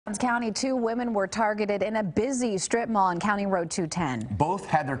County, two women were targeted in a busy strip mall on County Road 210. Both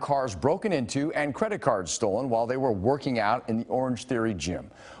had their cars broken into and credit cards stolen while they were working out in the Orangetheory gym.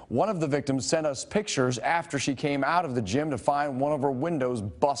 One of the victims sent us pictures after she came out of the gym to find one of her windows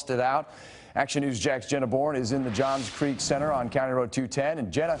busted out. Action News Jack's Jenna Bourne is in the Johns Creek Center on County Road 210.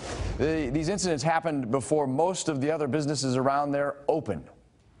 And Jenna, these incidents happened before most of the other businesses around there opened.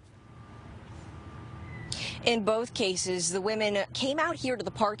 In both cases, the women came out here to the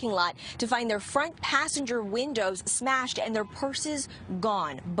parking lot to find their front passenger windows smashed and their purses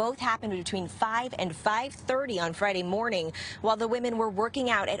gone. Both happened between 5 and 5:30 on Friday morning while the women were working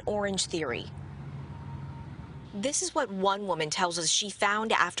out at Orangetheory. This is what one woman tells us she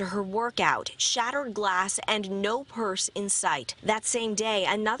found after her workout: shattered glass and no purse in sight. That same day,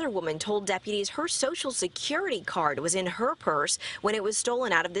 another woman told deputies her Social Security card was in her purse when it was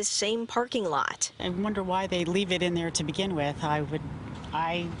stolen out of this same parking lot. I wonder why they leave it in there to begin with.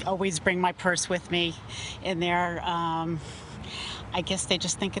 I always bring my purse with me in there. I guess they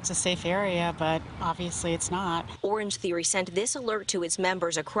just think it's a safe area, but obviously it's not. Orangetheory sent this alert to its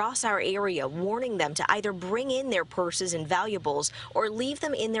members across our area, warning them to either bring in their purses and valuables or leave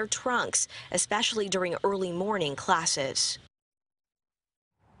them in their trunks, especially during early morning classes.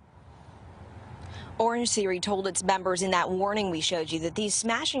 Orangetheory told its members in that warning we showed you that these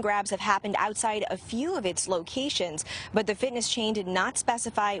smash and grabs have happened outside a few of its locations, but the fitness chain did not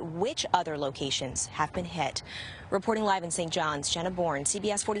specify which other locations have been hit. Reporting live in St. John's, Jenna Bourne,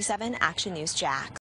 CBS 47 Action News Jax.